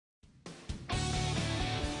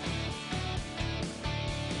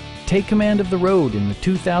Take command of the road in the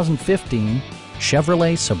 2015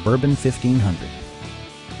 Chevrolet Suburban 1500.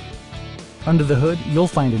 Under the hood, you'll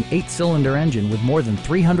find an 8-cylinder engine with more than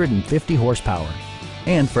 350 horsepower.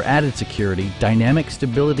 And for added security, dynamic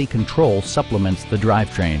stability control supplements the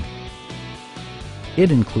drivetrain. It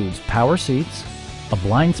includes power seats, a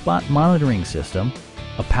blind spot monitoring system,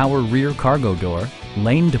 a power rear cargo door,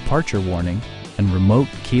 lane departure warning, and remote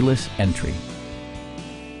keyless entry.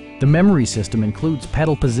 The memory system includes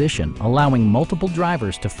pedal position, allowing multiple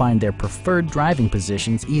drivers to find their preferred driving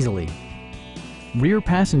positions easily. Rear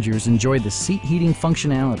passengers enjoy the seat heating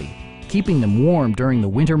functionality, keeping them warm during the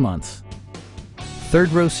winter months.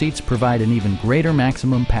 Third-row seats provide an even greater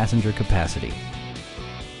maximum passenger capacity.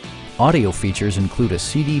 Audio features include a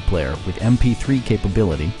CD player with MP3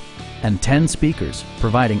 capability and 10 speakers,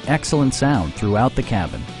 providing excellent sound throughout the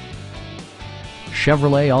cabin.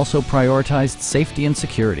 Chevrolet also prioritized safety and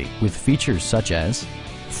security with features such as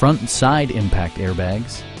front and side impact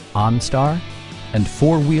airbags, OnStar, and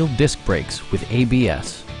 4-wheel disc brakes with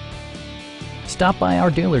ABS. Stop by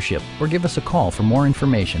our dealership or give us a call for more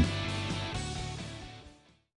information.